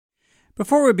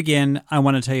Before we begin, I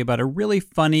want to tell you about a really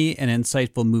funny and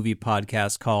insightful movie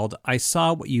podcast called I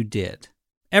Saw What You Did.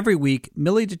 Every week,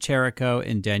 Millie DeCherico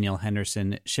and Danielle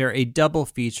Henderson share a double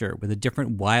feature with a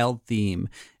different wild theme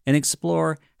and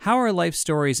explore how our life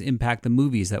stories impact the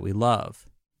movies that we love.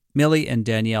 Millie and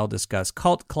Danielle discuss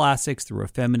cult classics through a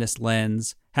feminist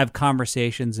lens, have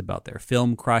conversations about their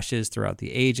film crushes throughout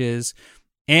the ages,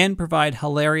 and provide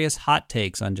hilarious hot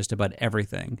takes on just about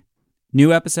everything.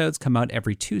 New episodes come out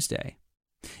every Tuesday.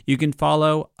 You can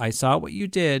follow I Saw What You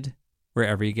Did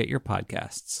wherever you get your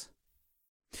podcasts.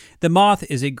 The Moth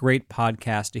is a great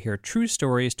podcast to hear true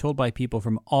stories told by people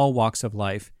from all walks of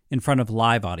life in front of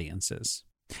live audiences.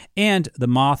 And The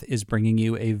Moth is bringing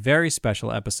you a very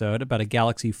special episode about a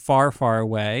galaxy far, far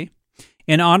away.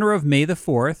 In honor of May the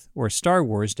 4th, or Star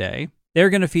Wars Day, they're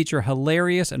going to feature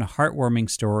hilarious and heartwarming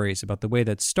stories about the way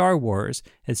that Star Wars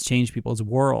has changed people's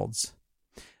worlds.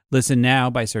 Listen now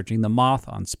by searching The Moth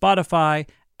on Spotify,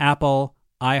 Apple,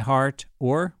 iHeart,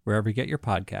 or wherever you get your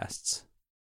podcasts.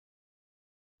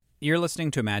 You're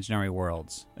listening to Imaginary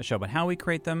Worlds, a show about how we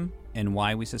create them and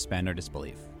why we suspend our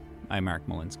disbelief. I'm Mark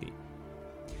Molinsky.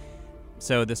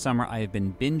 So this summer I have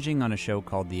been binging on a show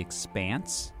called The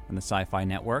Expanse on the Sci-Fi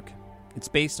Network. It's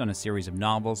based on a series of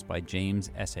novels by James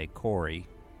S.A. Corey.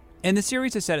 And the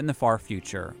series is set in the far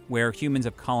future, where humans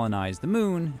have colonized the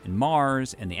moon and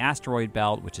Mars and the asteroid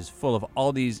belt, which is full of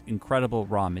all these incredible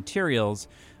raw materials,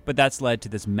 but that's led to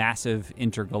this massive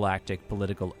intergalactic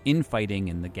political infighting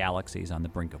in the galaxies on the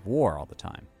brink of war all the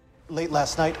time. Late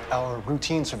last night, our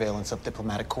routine surveillance of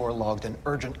Diplomatic Corps logged an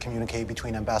urgent communique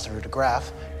between Ambassador de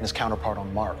Graaf and his counterpart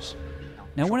on Mars.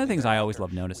 Now, one of the things I always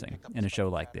love noticing in a show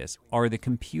like this are the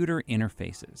computer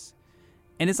interfaces.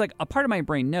 And it's like a part of my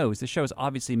brain knows the show is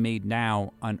obviously made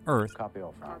now on Earth,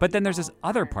 but then there's this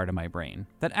other part of my brain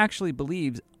that actually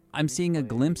believes I'm seeing a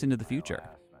glimpse into the future.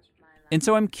 And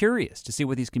so I'm curious to see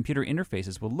what these computer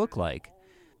interfaces will look like.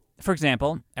 For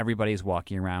example, everybody's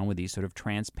walking around with these sort of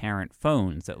transparent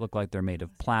phones that look like they're made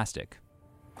of plastic.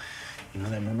 You know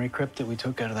that memory crypt that we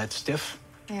took out of that stiff?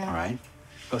 Yeah. All right,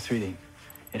 go 3D.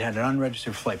 It had an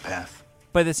unregistered flight path.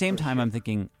 But at the same time, I'm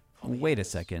thinking, wait a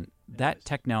second, that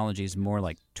technology is more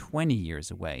like 20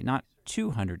 years away, not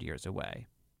 200 years away.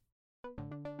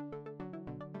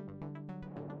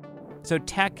 So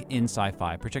tech in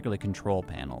sci-fi, particularly control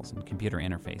panels and computer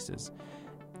interfaces,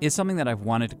 is something that I've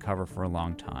wanted to cover for a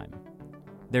long time.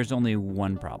 There's only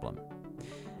one problem.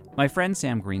 My friend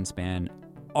Sam Greenspan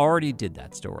already did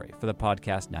that story for the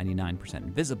podcast 99%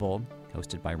 Invisible,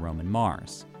 hosted by Roman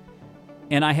Mars.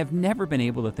 And I have never been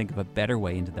able to think of a better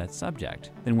way into that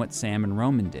subject than what Sam and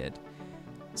Roman did.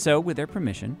 So, with their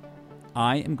permission,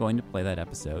 I am going to play that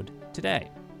episode today.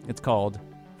 It's called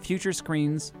Future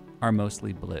Screens Are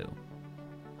Mostly Blue.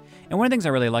 And one of the things I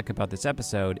really like about this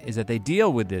episode is that they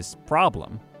deal with this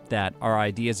problem that our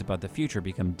ideas about the future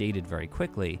become dated very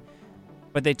quickly,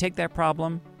 but they take that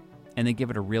problem and they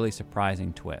give it a really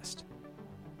surprising twist.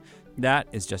 That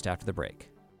is just after the break.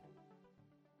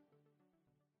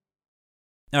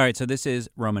 All right, so this is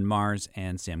Roman Mars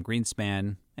and Sam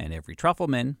Greenspan and Avery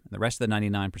Trufelman and the rest of the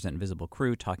 99% Invisible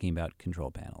crew talking about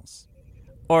control panels.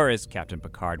 Or as Captain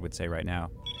Picard would say right now,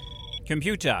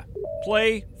 computer,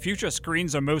 play Future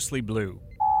Screens Are Mostly Blue.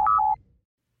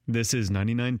 This is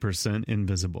 99%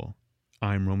 Invisible.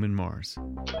 I'm Roman Mars.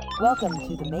 Welcome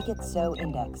to the Make It So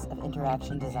Index of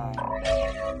Interaction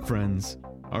Design. Friends,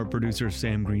 our producer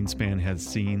Sam Greenspan has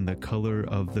seen the color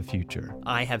of the future.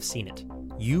 I have seen it.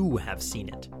 You have seen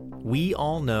it. We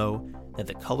all know that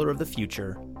the color of the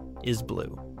future is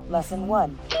blue. Lesson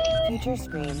 1. Future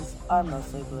screens are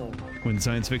mostly blue. When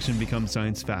science fiction becomes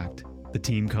science fact, the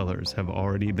team colors have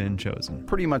already been chosen.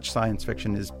 Pretty much science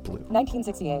fiction is blue.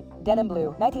 1968, denim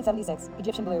blue. 1976,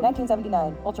 Egyptian blue.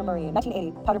 1979, ultramarine.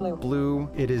 1980, powder blue.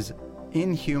 Blue, it is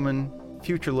inhuman,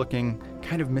 future-looking,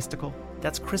 kind of mystical.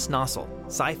 That's Chris Nossel,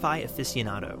 sci-fi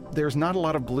aficionado. There's not a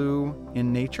lot of blue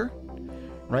in nature,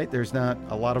 right? There's not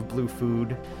a lot of blue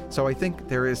food. So I think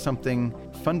there is something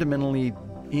fundamentally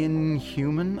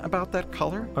inhuman about that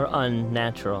color. Or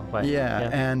unnatural, right? Yeah,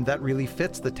 and that really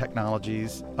fits the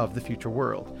technologies of the future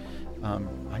world.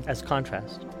 As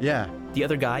contrast. Yeah. The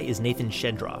other guy is Nathan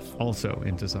Shedroff. Also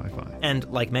into sci-fi. And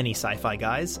like many sci-fi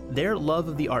guys, their love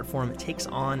of the art form takes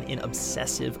on an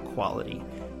obsessive quality.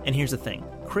 And here's the thing.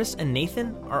 Chris and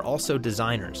Nathan are also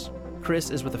designers. Chris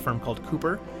is with a firm called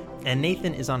Cooper, and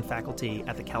Nathan is on faculty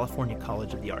at the California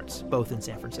College of the Arts, both in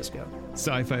San Francisco.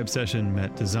 Sci-fi obsession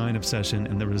met design obsession,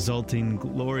 and the resulting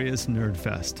glorious nerd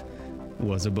fest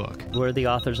was a book. We're the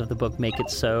authors of the book Make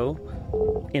It So,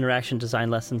 Interaction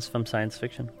Design Lessons from Science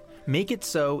Fiction. Make It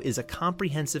So is a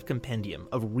comprehensive compendium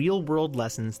of real-world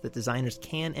lessons that designers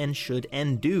can and should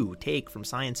and do take from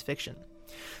science fiction.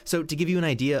 So to give you an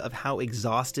idea of how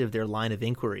exhaustive their line of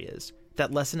inquiry is,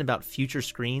 that lesson about future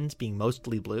screens being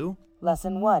mostly blue?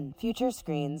 Lesson 1. Future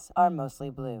screens are mostly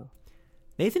blue.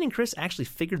 Nathan and Chris actually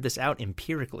figured this out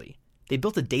empirically. They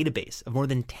built a database of more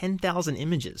than 10,000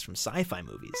 images from sci-fi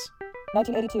movies.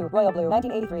 1982, royal blue.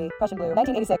 1983, Prussian blue.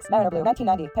 1986, mariner blue.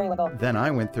 1990, periwinkle. Then I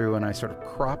went through and I sort of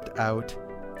cropped out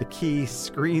the key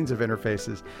screens of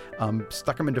interfaces,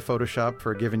 stuck them into Photoshop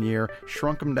for a given year,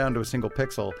 shrunk them down to a single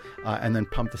pixel, and then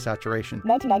pumped the saturation.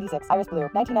 1996, iris blue.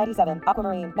 1997,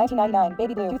 aquamarine. 1999,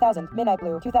 baby blue. 2000, midnight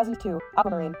blue. 2002,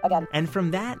 aquamarine, again. And from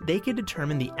that, they could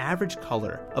determine the average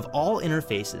color of all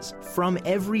interfaces from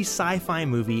every sci-fi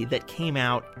movie that came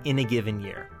out in a given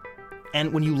year.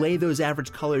 And when you lay those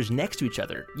average colors next to each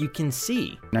other, you can see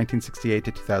 1968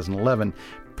 to 2011,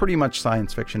 pretty much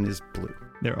science fiction is blue.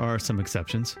 There are some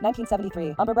exceptions.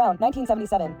 1973, umber brown.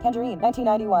 1977, tangerine.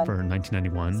 1991, For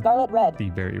 1991, scarlet red. the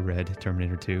very red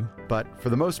Terminator 2. But for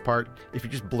the most part, if you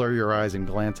just blur your eyes and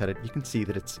glance at it, you can see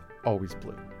that it's always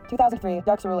blue. 2003,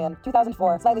 dark cerulean.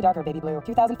 2004, slightly darker baby blue.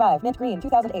 2005, mint green.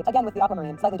 2008, again with the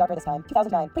aquamarine, slightly darker this time.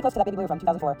 2009, pretty close to that baby blue from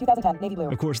 2004. 2010, navy blue.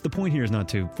 Of course, the point here is not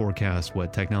to forecast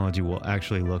what technology will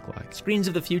actually look like. screens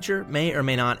of the future may or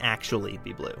may not actually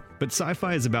be blue. But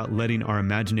sci-fi is about letting our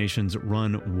imaginations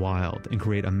run wild and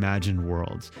create imagined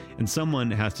worlds. And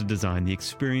someone has to design the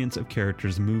experience of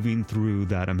characters moving through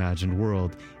that imagined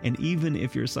world. And even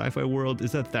if your sci-fi world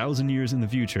is 1,000 years in the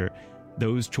future,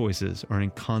 those choices are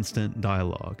in constant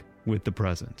dialogue with the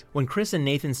present. When Chris and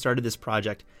Nathan started this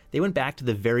project, they went back to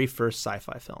the very first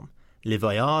sci-fi film, Le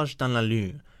Voyage dans la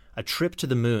Lune, A Trip to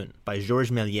the Moon by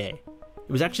Georges Méliès.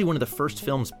 It was actually one of the first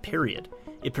films, period.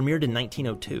 It premiered in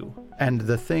 1902. And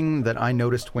the thing that I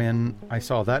noticed when I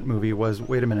saw that movie was,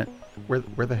 wait a minute, where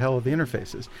the hell are the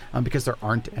interfaces? Because there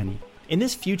aren't any. In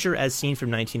this future as seen from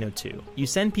 1902, you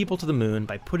send people to the moon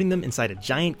by putting them inside a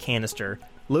giant canister,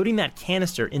 loading that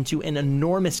canister into an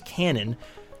enormous cannon,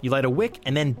 you light a wick,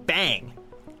 and then bang!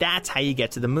 That's how you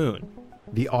get to the moon.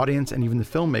 The audience and even the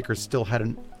filmmakers still had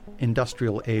an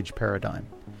industrial age paradigm.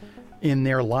 In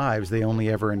their lives, they only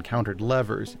ever encountered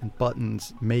levers and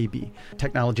buttons, maybe.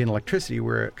 Technology and electricity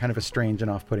were kind of a strange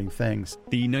and off-putting things.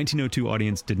 The 1902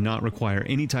 audience did not require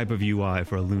any type of UI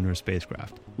for a lunar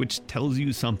spacecraft, which tells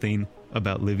you something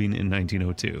about living in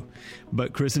 1902.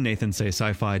 But Chris and Nathan say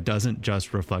sci-fi doesn't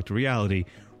just reflect reality.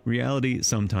 Reality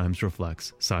sometimes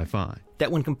reflects sci-fi.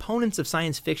 That when components of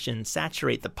science fiction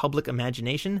saturate the public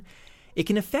imagination, it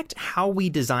can affect how we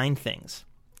design things.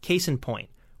 Case in point,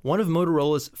 one of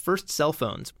Motorola's first cell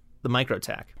phones, the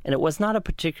Microtac. And it was not a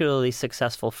particularly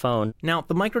successful phone. Now,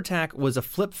 the Microtac was a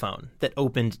flip phone that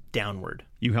opened downward.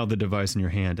 You held the device in your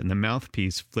hand and the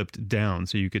mouthpiece flipped down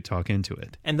so you could talk into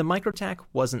it. And the Microtac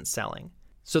wasn't selling.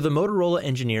 So the Motorola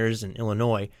engineers in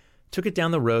Illinois took it down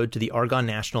the road to the Argonne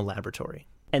National Laboratory.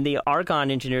 And the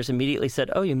Argonne engineers immediately said,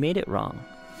 "Oh, you made it wrong."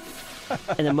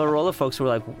 And the Motorola folks were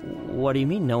like, "What do you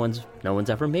mean? No one's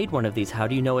ever made one of these. How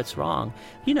do you know it's wrong?"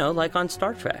 You know, like on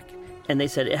Star Trek. And they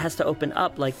said it has to open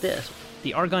up like this.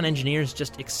 The Argonne engineers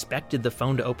just expected the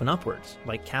phone to open upwards,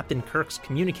 like Captain Kirk's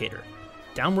communicator.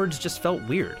 Downwards just felt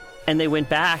weird. And they went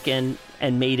back and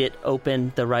made it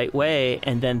open the right way,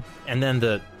 and then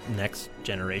the next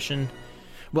generation,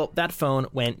 well, that phone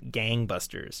went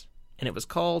gangbusters, and it was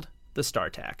called the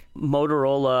StarTAC.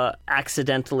 Motorola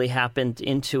accidentally happened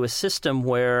into a system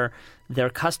where their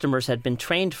customers had been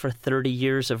trained for 30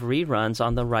 years of reruns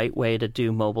on the right way to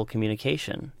do mobile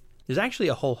communication. There's actually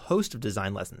a whole host of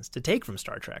design lessons to take from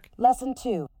Star Trek. Lesson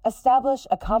 2. Establish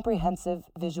a comprehensive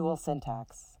visual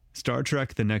syntax. Star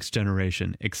Trek The Next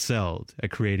Generation excelled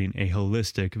at creating a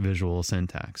holistic visual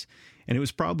syntax, and it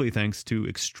was probably thanks to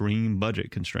extreme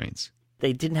budget constraints.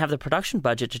 They didn't have the production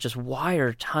budget to just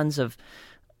wire tons of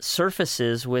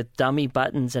surfaces with dummy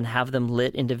buttons and have them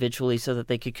lit individually so that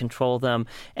they could control them.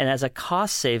 And as a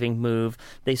cost-saving move,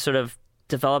 they sort of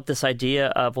developed this idea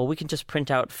of, well, we can just print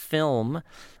out film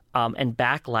and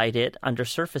backlight it under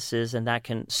surfaces, and that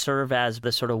can serve as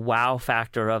the sort of wow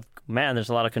factor of, man, there's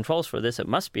a lot of controls for this. It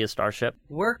must be a starship.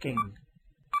 Working.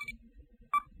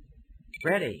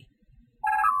 Ready.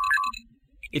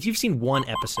 If you've seen one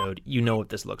episode, you know what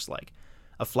this looks like.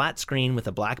 A flat screen with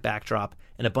a black backdrop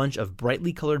and a bunch of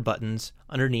brightly colored buttons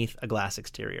underneath a glass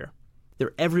exterior.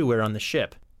 They're everywhere on the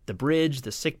ship. The bridge,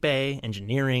 the sickbay,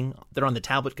 engineering, they're on the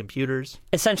tablet computers.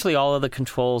 Essentially, all of the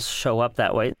controls show up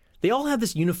that way. They all have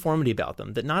this uniformity about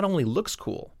them that not only looks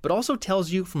cool, but also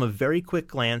tells you from a very quick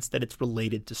glance that it's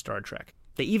related to Star Trek.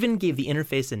 They even gave the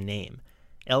interface a name,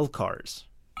 LCARS.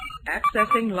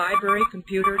 Accessing library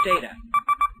computer data.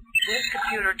 This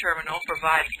computer terminal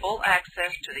provides full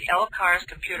access to the LCARS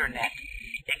computer net.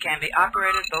 It can be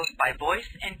operated both by voice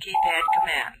and keypad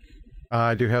commands.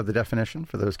 I do have the definition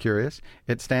for those curious.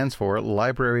 It stands for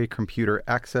Library Computer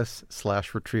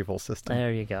Access/Retrieval System.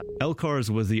 There you go. LCARS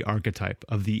was the archetype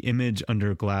of the image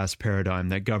under glass paradigm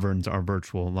that governs our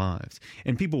virtual lives,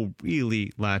 and people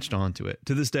really latched onto it.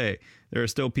 To this day, there are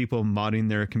still people modding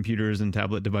their computers and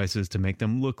tablet devices to make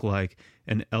them look like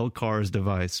an LCARS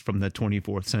device from the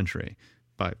 24th century,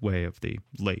 by way of the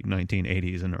late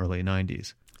 1980s and early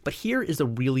 90s. But here is the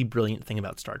really brilliant thing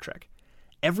about Star Trek.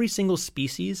 Every single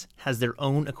species has their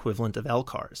own equivalent of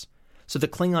LCARS. So the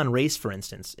Klingon race, for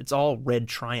instance, it's all red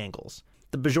triangles.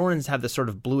 The Bajorans have this sort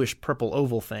of bluish-purple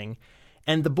oval thing,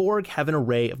 and the Borg have an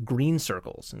array of green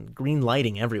circles and green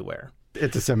lighting everywhere.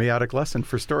 It's a semiotic lesson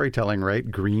for storytelling,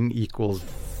 right? Green equals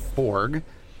Borg,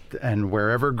 and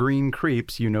wherever green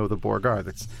creeps, you know the Borg are.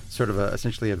 That's sort of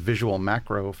essentially a visual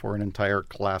macro for an entire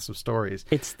class of stories.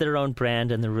 It's their own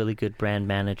brand, and they're really good brand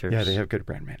managers. Yeah, they have good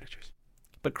brand managers.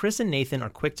 But Chris and Nathan are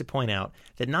quick to point out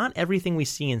that not everything we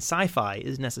see in sci-fi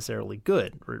is necessarily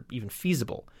good or even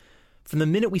feasible. From the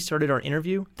minute we started our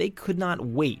interview, they could not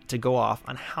wait to go off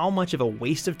on how much of a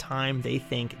waste of time they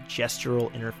think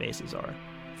gestural interfaces are.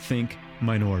 Think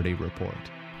Minority Report.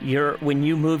 When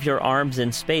you move your arms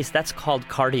in space, that's called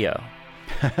cardio.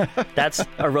 That's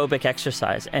aerobic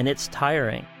exercise, and it's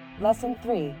tiring. Lesson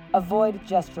 3. Avoid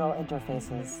gestural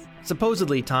interfaces.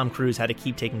 Supposedly, Tom Cruise had to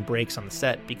keep taking breaks on the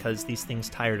set because these things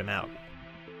tired him out.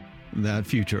 That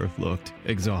future looked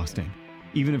exhausting.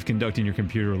 Even if conducting your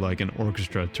computer like an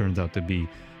orchestra turns out to be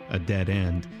a dead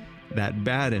end, that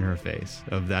bad interface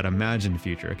of that imagined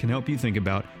future can help you think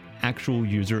about actual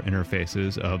user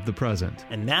interfaces of the present.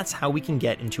 And that's how we can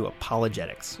get into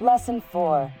apologetics. Lesson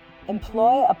 4.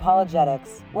 Employ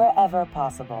apologetics wherever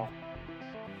possible.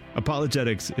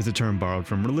 Apologetics is a term borrowed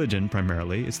from religion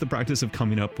primarily. It's the practice of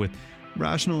coming up with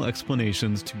rational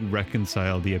explanations to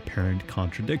reconcile the apparent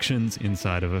contradictions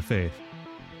inside of a faith.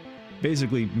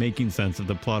 Basically, making sense of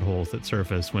the plot holes that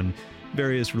surface when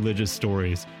various religious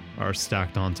stories are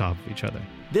stacked on top of each other.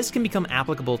 This can become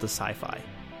applicable to sci-fi.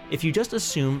 If you just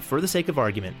assume, for the sake of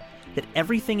argument, that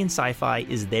everything in sci-fi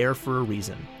is there for a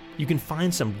reason, you can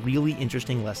find some really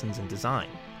interesting lessons in design.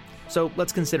 So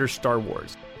let's consider Star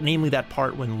Wars, namely that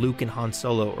part when Luke and Han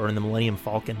Solo are in the Millennium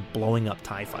Falcon blowing up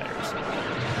TIE fighters.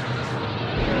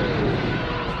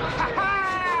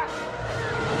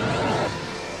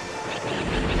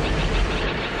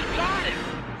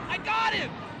 I got him!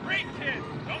 Great kid!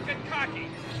 Don't get cocky!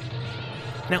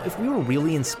 Now, if we were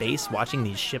really in space watching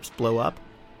these ships blow up,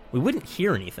 we wouldn't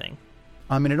hear anything.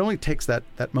 It only takes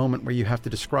that moment where you have to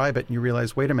describe it and you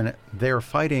realize, wait a minute, they're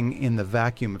fighting in the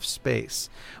vacuum of space.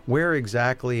 Where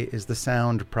exactly is the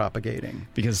sound propagating?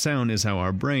 Because sound is how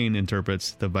our brain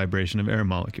interprets the vibration of air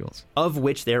molecules. Of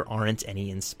which there aren't any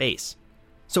in space.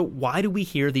 So why do we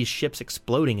hear these ships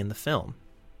exploding in the film?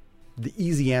 The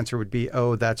easy answer would be,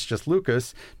 that's just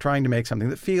Lucas trying to make something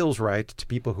that feels right to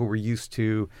people who were used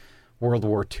to World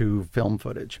War II film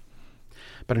footage.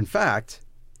 But in fact,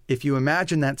 if you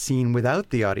imagine that scene without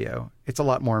the audio, it's a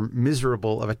lot more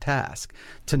miserable of a task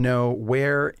to know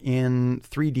where in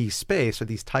 3D space are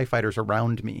these TIE fighters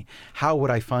around me. How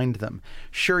would I find them?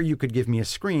 Sure, you could give me a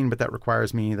screen, but that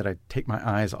requires me that I take my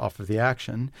eyes off of the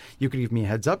action. You could give me a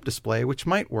heads-up display, which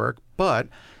might work, but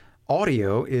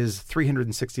audio is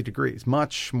 360 degrees,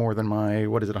 much more than my,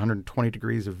 120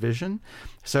 degrees of vision.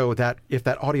 So that if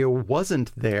that audio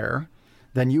wasn't there,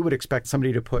 then you would expect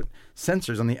somebody to put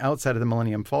sensors on the outside of the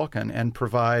Millennium Falcon and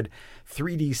provide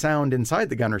 3D sound inside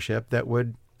the gunner ship that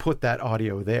would put that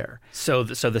audio there. So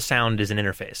the sound is an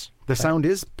interface. The sound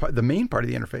is the main part of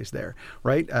the interface there,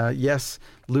 right? Yes,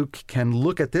 Luke can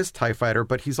look at this TIE fighter,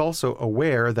 but he's also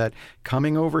aware that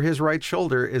coming over his right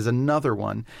shoulder is another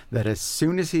one that as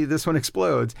soon as this one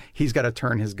explodes, he's got to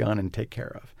turn his gun and take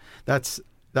care of. That's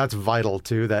vital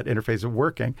to that interface of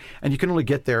working. And you can only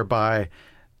get there by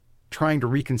trying to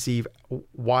reconceive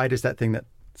why does that thing that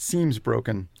seems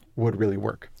broken would really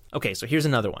work. Okay, so here's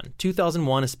another one.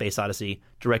 2001: A Space Odyssey,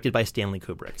 directed by Stanley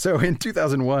Kubrick. So in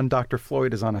 2001, Dr.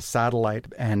 Floyd is on a satellite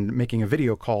and making a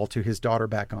video call to his daughter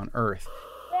back on Earth.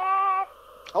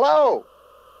 Hello.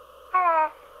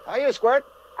 How are you, Squirt?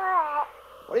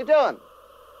 What are you doing?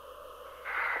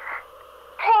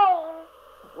 Playing.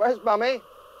 Where's Mummy?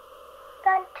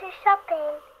 Gone to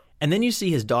shopping. And then you see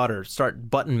his daughter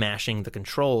start button mashing the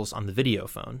controls on the video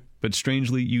phone. But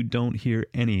strangely, you don't hear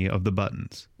any of the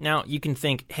buttons. Now, you can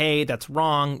think, hey, that's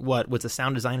wrong. What, was the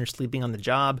sound designer sleeping on the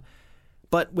job?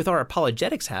 But with our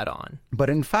apologetics hat on.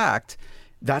 But in fact,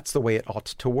 that's the way it ought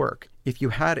to work. If you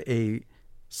had a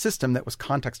system that was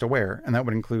context aware, and that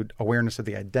would include awareness of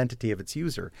the identity of its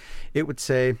user, it would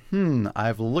say,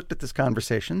 I've looked at this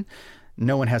conversation.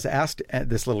 No one has asked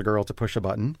this little girl to push a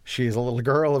button. She is a little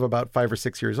girl of about 5 or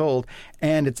 6 years old,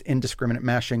 and it's indiscriminate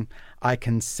mashing. I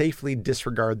can safely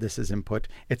disregard this as input.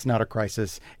 It's not a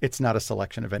crisis. It's not a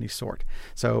selection of any sort.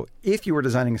 So if you were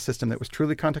designing a system that was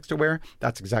truly context aware,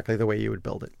 that's exactly the way you would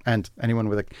build it. And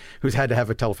anyone who's had to have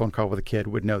a telephone call with a kid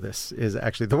would know this is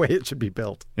actually the way it should be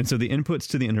built. And so the inputs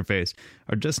to the interface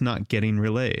are just not getting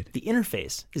relayed. The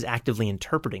interface is actively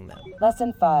interpreting them.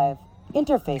 Lesson 5.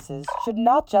 Interfaces should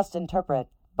not just interpret,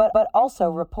 but also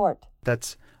report.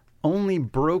 That's only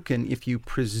broken if you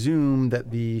presume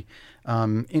that the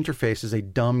interface is a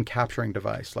dumb capturing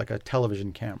device, like a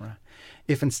television camera.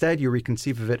 If instead you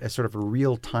reconceive of it as sort of a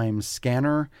real-time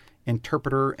scanner,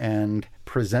 interpreter, and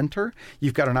presenter,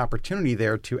 you've got an opportunity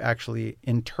there to actually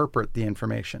interpret the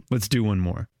information. Let's do one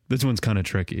more. This one's kind of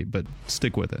tricky, but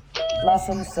stick with it.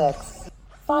 Lesson 6.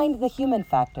 Find the human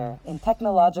factor in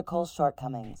technological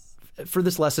shortcomings. For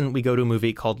this lesson, we go to a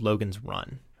movie called Logan's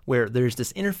Run, where there's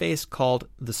this interface called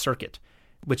the Circuit,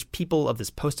 which people of this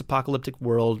post-apocalyptic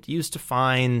world used to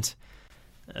find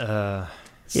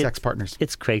sex partners.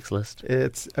 It's Craigslist.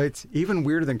 It's even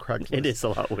weirder than Craigslist. It is a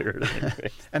lot weirder than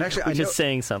Craigslist. And actually, I'm just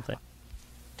saying something.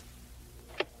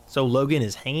 So Logan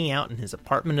is hanging out in his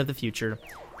apartment of the future,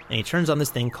 and he turns on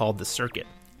this thing called the Circuit,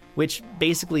 which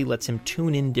basically lets him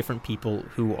tune in different people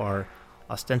who are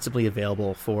ostensibly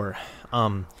available for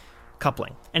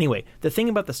coupling. Anyway, the thing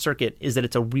about the Circuit is that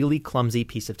it's a really clumsy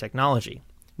piece of technology.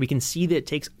 We can see that it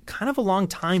takes kind of a long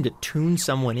time to tune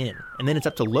someone in, and then it's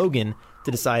up to Logan to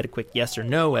decide a quick yes or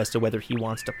no as to whether he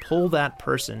wants to pull that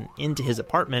person into his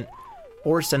apartment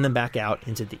or send them back out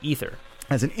into the ether.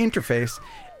 As an interface,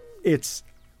 it's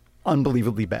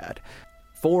unbelievably bad.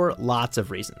 For lots of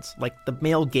reasons. Like the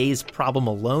male gaze problem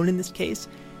alone in this case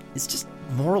is just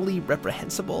morally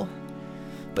reprehensible.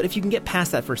 But if you can get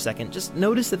past that for a second, just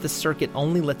notice that the Circuit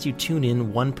only lets you tune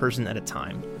in one person at a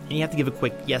time, and you have to give a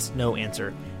quick yes-no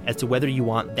answer as to whether you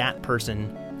want that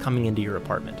person coming into your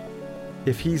apartment.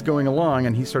 If he's going along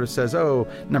and he sort of says, oh,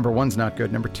 number 1's not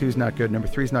good, number 2's not good, number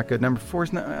 3's not good, number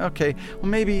 4's not, okay, well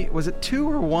maybe, was it 2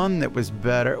 or 1 that was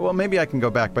better? Well, maybe I can go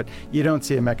back, but you don't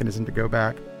see a mechanism to go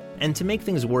back. And to make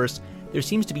things worse, there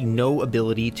seems to be no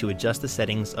ability to adjust the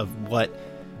settings of what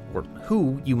or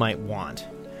who you might want.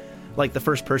 Like the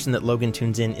first person that Logan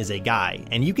tunes in is a guy,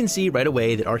 and you can see right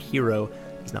away that our hero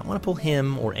does not want to pull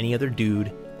him or any other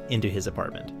dude into his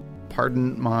apartment.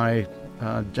 Pardon my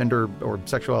gender or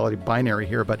sexuality binary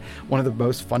here, but one of the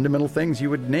most fundamental things you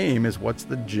would name is what's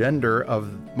the gender of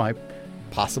my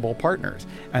possible partners.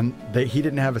 And he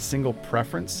didn't have a single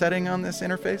preference setting on this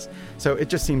interface, so it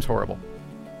just seems horrible.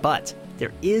 But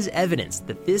there is evidence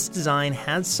that this design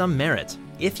has some merit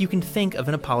if you can think of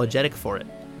an apologetic for it.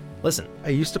 Listen. I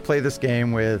used to play this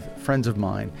game with friends of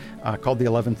mine called the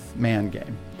 11th Man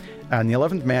game. And the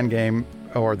 11th Man game,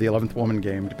 or the 11th Woman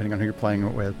game, depending on who you're playing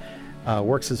it with,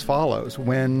 works as follows.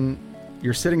 When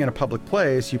you're sitting in a public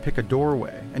place, you pick a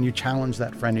doorway and you challenge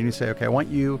that friend and you say, okay, I want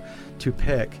you to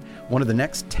pick one of the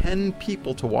next 10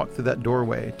 people to walk through that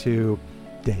doorway to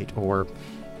date, or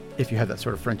if you have that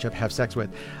sort of friendship, have sex with.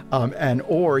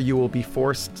 Or you will be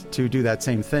forced to do that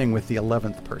same thing with the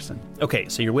 11th person. Okay,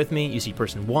 so you're with me, you see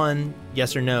person 1,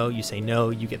 yes or no, you say no,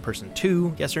 you get person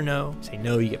 2, yes or no, you say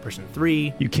no, you get person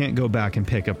 3. You can't go back and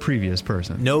pick a previous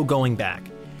person. No going back.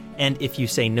 And if you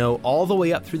say no all the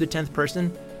way up through the 10th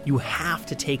person, you have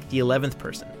to take the 11th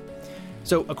person.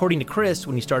 So according to Chris,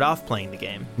 when you start off playing the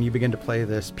game, when you begin to play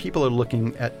this, people are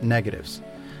looking at negatives.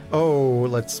 Oh,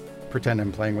 let's pretend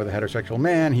I'm playing with a heterosexual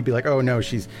man. He'd be like, oh no,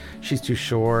 she's too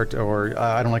short, or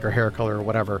I don't like her hair color, or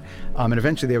whatever. And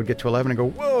eventually they would get to 11 and go,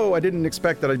 whoa, I didn't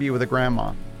expect that I'd be with a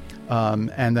grandma.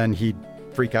 And then he'd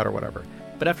freak out or whatever.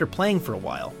 But after playing for a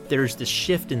while, there's this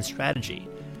shift in strategy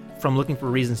from looking for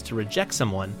reasons to reject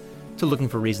someone to looking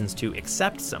for reasons to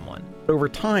accept someone. Over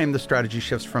time, the strategy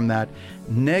shifts from that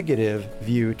negative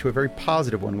view to a very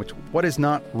positive one, which what is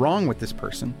not wrong with this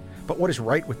person, but what is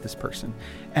right with this person,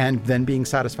 and then being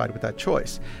satisfied with that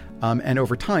choice. And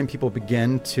over time, people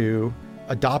begin to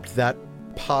adopt that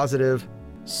positive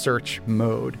search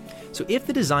mode. So if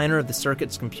the designer of the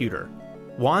Circuit's computer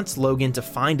wants Logan to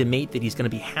find a mate that he's going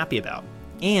to be happy about,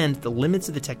 and the limits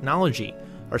of the technology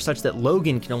are such that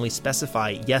Logan can only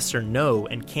specify yes or no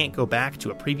and can't go back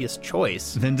to a previous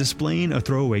choice, then displaying a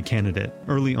throwaway candidate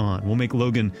early on will make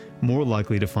Logan more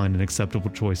likely to find an acceptable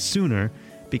choice sooner,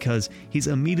 because he's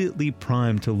immediately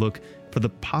primed to look for the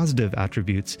positive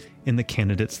attributes in the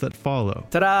candidates that follow.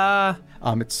 Ta-da!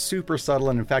 It's super subtle,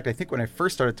 and in fact, I think when I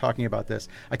first started talking about this,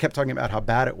 I kept talking about how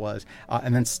bad it was,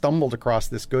 and then stumbled across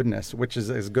this goodness, which is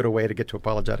as good a way to get to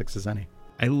apologetics as any.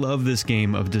 I love this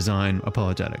game of design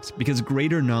apologetics because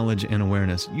greater knowledge and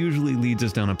awareness usually leads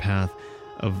us down a path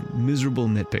of miserable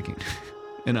nitpicking.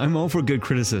 And I'm all for good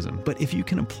criticism, but if you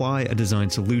can apply a design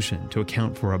solution to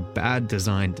account for a bad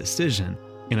design decision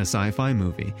in a sci-fi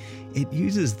movie, it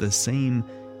uses the same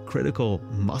critical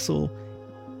muscle,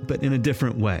 but in a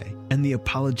different way. And the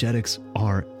apologetics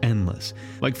are endless.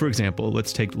 Like, for example,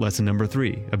 let's take lesson number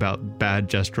 3 about bad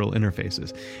gestural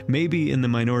interfaces. Maybe in the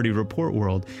Minority Report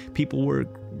world, people were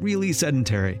really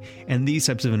sedentary, and these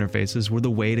types of interfaces were the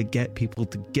way to get people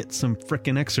to get some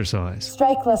frickin' exercise.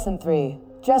 Strike lesson 3.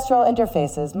 Gestural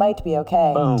interfaces might be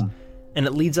okay. Boom. And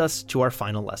it leads us to our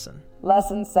final lesson.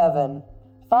 Lesson 7.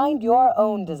 Find your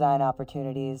own design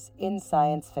opportunities in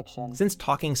science fiction. Since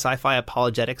talking sci-fi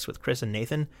apologetics with Chris and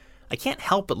Nathan, I can't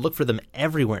help but look for them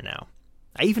everywhere now.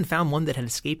 I even found one that had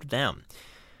escaped them.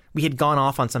 We had gone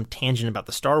off on some tangent about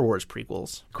the Star Wars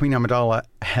prequels. Queen Amidala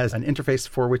has an interface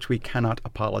for which we cannot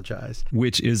apologize.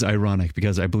 Which is ironic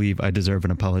because I believe I deserve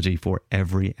an apology for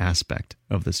every aspect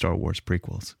of the Star Wars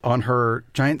prequels. On her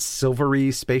giant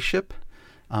silvery spaceship,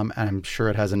 and I'm sure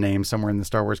it has a name somewhere in the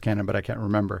Star Wars canon, but I can't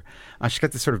remember. She's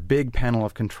got this sort of big panel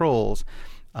of controls,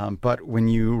 but when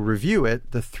you review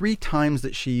it, the 3 times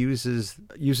that she uses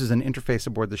an interface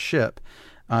aboard the ship,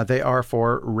 they are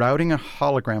for routing a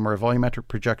hologram or a volumetric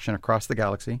projection across the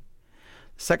galaxy.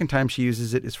 The second time she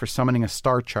uses it is for summoning a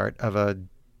star chart of a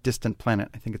distant planet.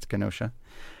 I think it's Genosha.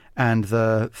 And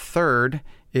the third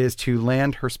is to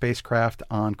land her spacecraft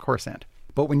on Coruscant.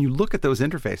 But when you look at those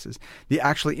interfaces, the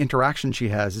actual interaction she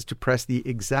has is to press the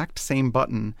exact same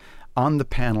button on the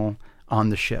panel on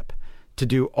the ship to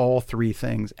do all 3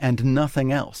 things and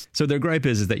nothing else. So their gripe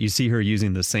is that you see her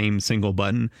using the same single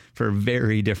button for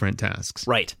very different tasks.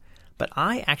 Right. But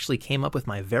I actually came up with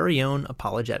my very own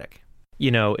apologetic.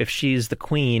 You know, if she's the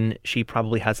queen, she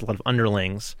probably has a lot of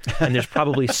underlings. And there's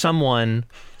probably someone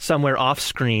somewhere off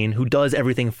screen who does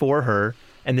everything for her.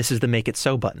 And this is the make it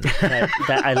so button.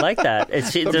 I like that.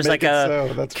 There's like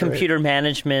a computer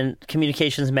management,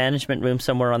 communications management room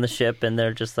somewhere on the ship, and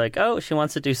they're just like, oh, she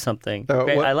wants to do something.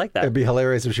 Great. I like that. It'd be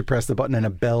hilarious if she pressed the button and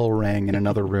a bell rang in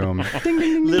another room. Ding, ding,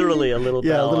 ding, literally a little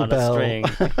bell on bell. a string.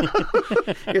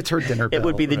 It's her dinner bell. It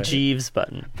would be the Jeeves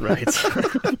button. Right.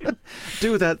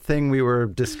 Do that thing we were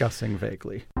discussing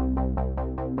vaguely.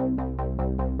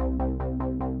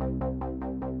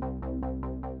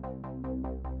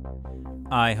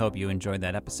 I hope you enjoyed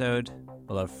that episode.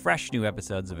 We'll have fresh new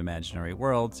episodes of Imaginary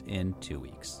Worlds in 2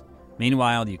 weeks.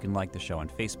 Meanwhile, you can like the show on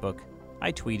Facebook.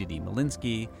 I tweeted E.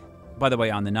 Malinsky. By the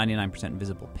way, on the 99%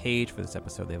 Invisible page for this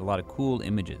episode, they have a lot of cool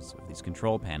images of these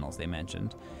control panels they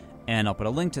mentioned. And I'll put a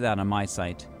link to that on my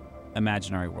site,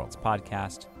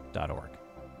 imaginaryworldspodcast.org.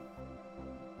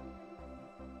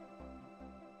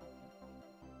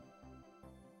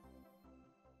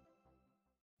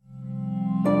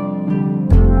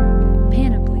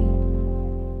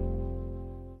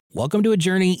 Welcome to a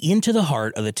journey into the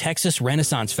heart of the Texas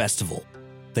Renaissance Festival,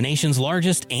 the nation's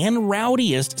largest and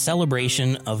rowdiest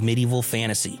celebration of medieval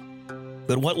fantasy.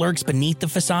 But what lurks beneath the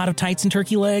facade of tights and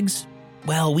turkey legs?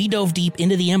 Well, we dove deep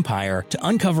into the empire to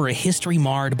uncover a history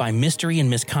marred by mystery and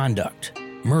misconduct,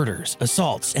 murders,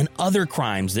 assaults, and other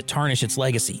crimes that tarnish its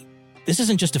legacy. This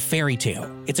isn't just a fairy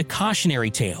tale, it's a cautionary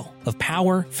tale of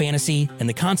power, fantasy, and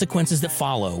the consequences that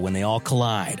follow when they all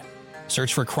collide.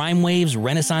 Search for Crime Waves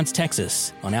Renaissance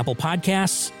Texas on Apple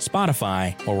Podcasts,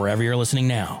 Spotify, or wherever you're listening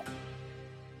now.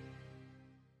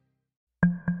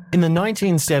 In the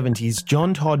 1970s,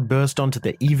 John Todd burst onto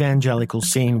the evangelical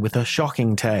scene with a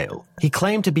shocking tale. He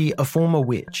claimed to be a former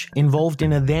witch involved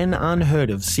in a then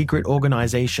unheard-of secret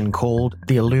organization called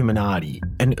the Illuminati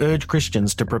and urged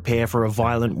Christians to prepare for a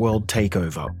violent world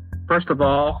takeover. First of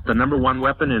all, the number one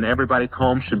weapon in everybody's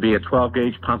home should be a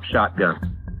 12-gauge pump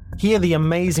shotgun. Hear the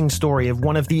amazing story of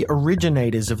one of the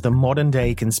originators of the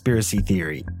modern-day conspiracy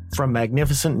theory. From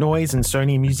Magnificent Noise and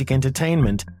Sony Music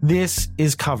Entertainment, this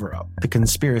is Cover Up, the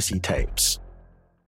Conspiracy Tapes.